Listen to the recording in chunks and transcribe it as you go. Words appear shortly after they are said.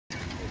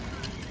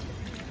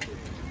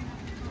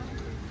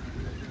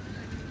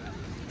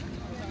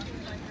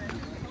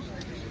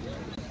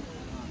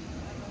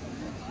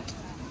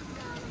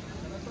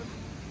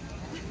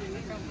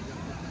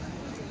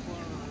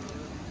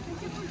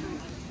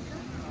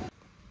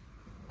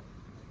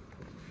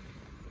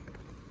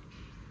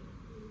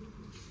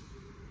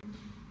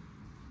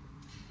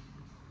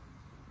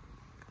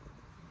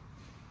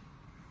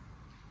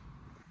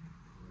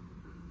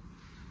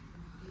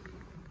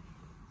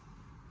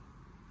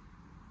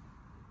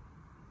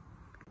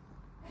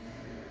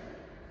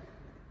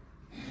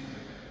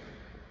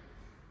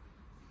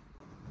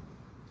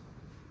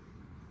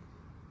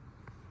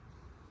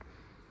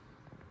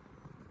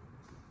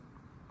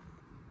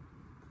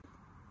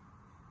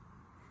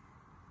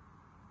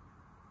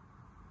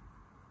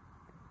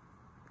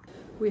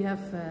We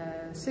have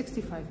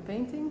 65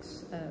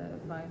 paintings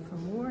by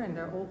Vanmour, and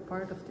they're all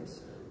part of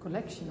this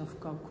collection of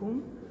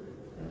Kalkoen.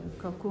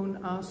 Kalkoen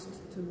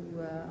asked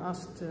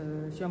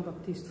Jean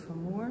Baptiste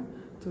Vanmour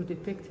to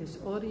depict his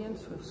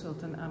audience with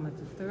Sultan Ahmed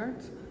III.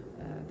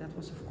 That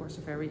was, of course,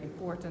 a very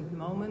important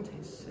moment,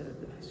 his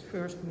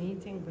first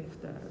meeting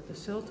with the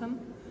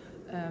Sultan.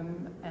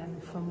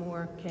 And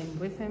Vanmour came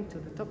with him to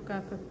the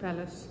Topkapi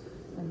Palace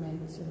and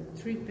made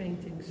 3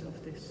 paintings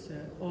of this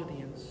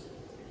audience.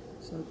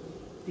 So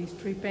these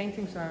 3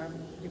 paintings are,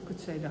 you could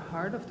say, the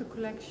heart of the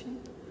collection.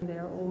 They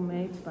are all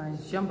made by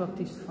Jean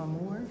Baptiste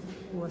Vanmour,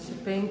 who was a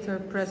painter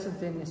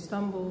present in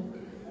Istanbul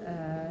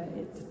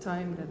at the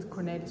time that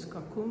Cornelis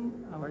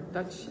Kalkoen, our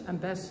Dutch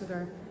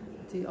ambassador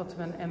at the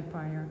Ottoman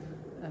Empire,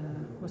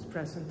 was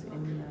present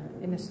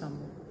in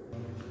Istanbul.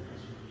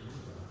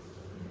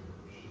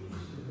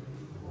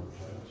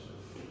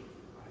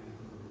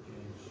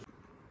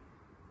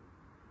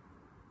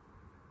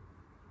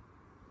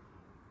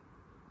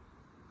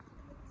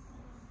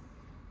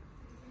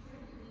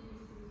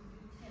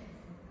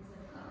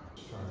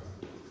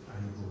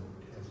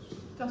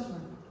 That's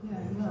one.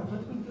 Yeah, no,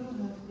 but we do have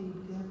the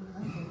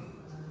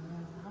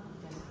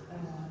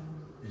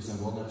Is that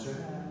what that's it?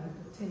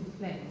 the tin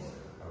plates.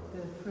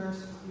 The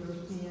first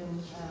European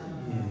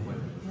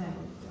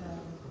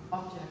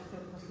object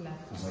that was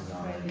left in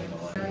Australia.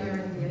 Earlier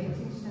in the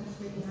 18th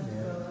century, we had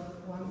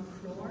one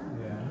floor,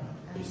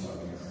 and it's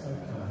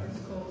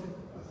called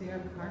the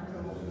Dirk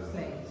Hartog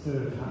plate.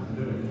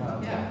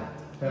 Yeah.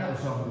 That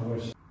was on the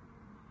west.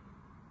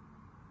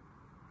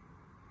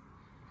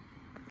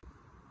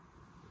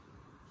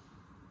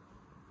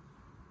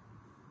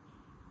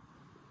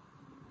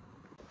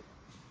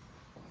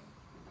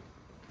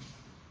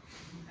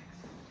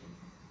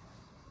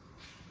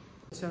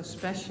 It's so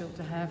special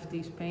to have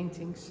these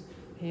paintings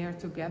here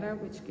together,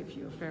 which gives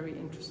you a very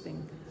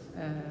interesting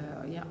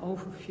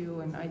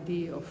overview and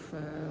idea of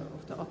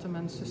the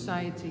Ottoman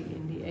society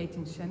in the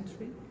 18th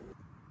century.